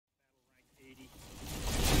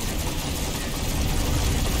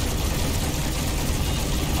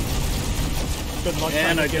Good luck.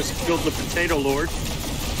 And I just killed the potato lord.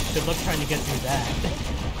 Good luck trying to get through that.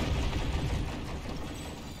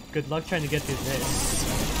 Good luck trying to get through this.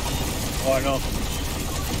 Oh, I know.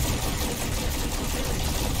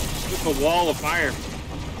 Just a wall of fire.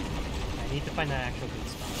 I need to find that actual good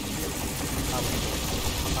spot.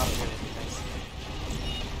 Probably gonna be nice.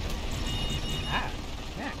 Ah,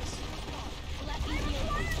 Max.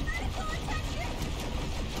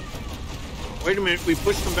 Wait a minute, we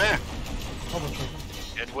pushed them back.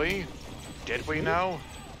 Did we? Did we now?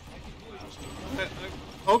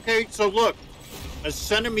 Okay, so look. A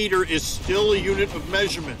centimeter is still a unit of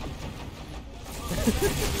measurement.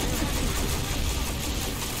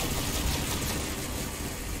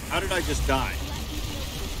 How did I just die?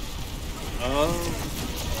 Oh,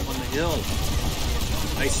 on the hill.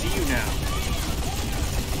 I see you now.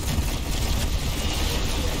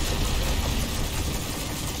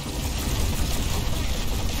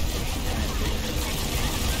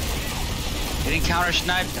 Getting counter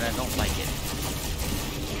sniped and I don't like it.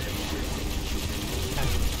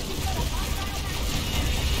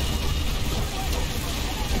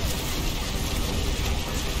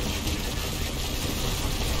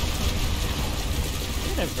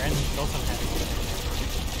 That random kills I'm having.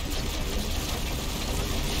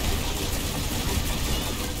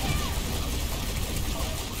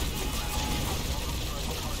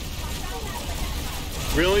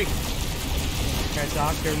 Really? Our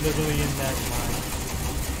doctor literally in that line.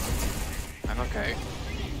 I'm okay.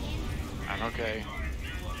 I'm okay.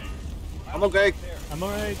 I'm okay. I'm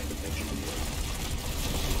alright.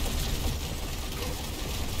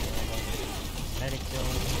 Medic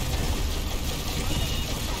zone.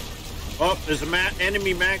 Oh, there's a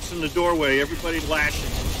enemy Max in the doorway. Everybody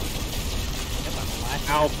lashing. Yep, I'm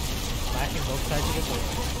lashing. Ow. Lashing both sides of the door.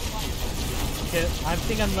 Okay, I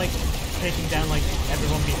think I'm like taking down like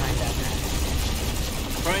everyone behind that man.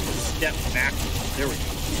 I'm trying to step back. There we go.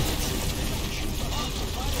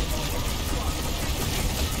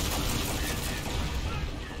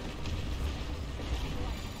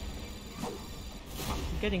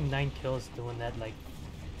 I'm getting 9 kills doing that, like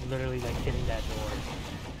literally like hitting that door.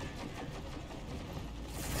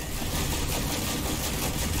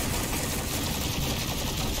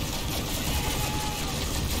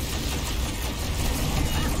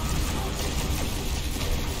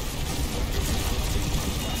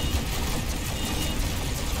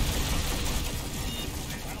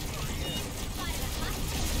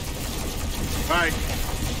 Alright.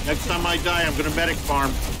 Next time I die, I'm gonna medic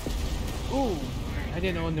farm. Ooh, I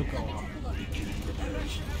didn't know a nuke go off.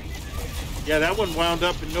 Yeah, that one wound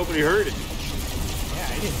up and nobody heard it. Yeah,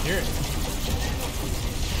 I didn't hear it.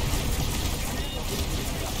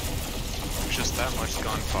 Just that much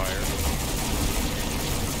gunfire.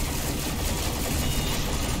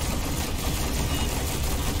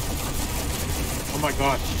 Oh my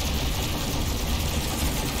god.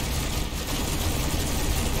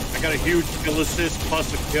 I got a huge kill assist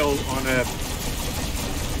plus a kill on a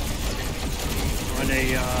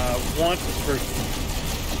wanted person.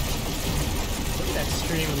 Look at that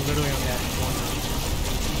stream literally on that corner.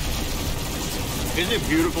 Isn't it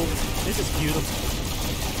beautiful? This is beautiful.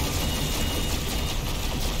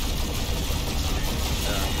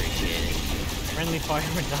 Appreciate it. Friendly fire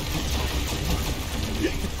would not be fine.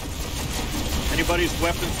 Anybody's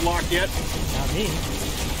weapons locked yet? Not me.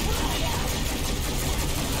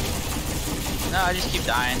 No, I just keep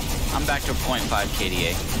dying. I'm back to a 0.5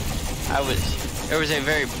 KDA. There was a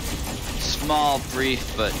very small,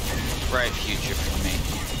 brief, but bright future for me.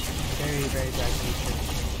 Very, very bright future.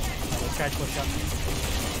 Let's try to push up.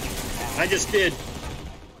 I just did.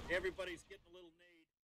 Everybody's getting a little...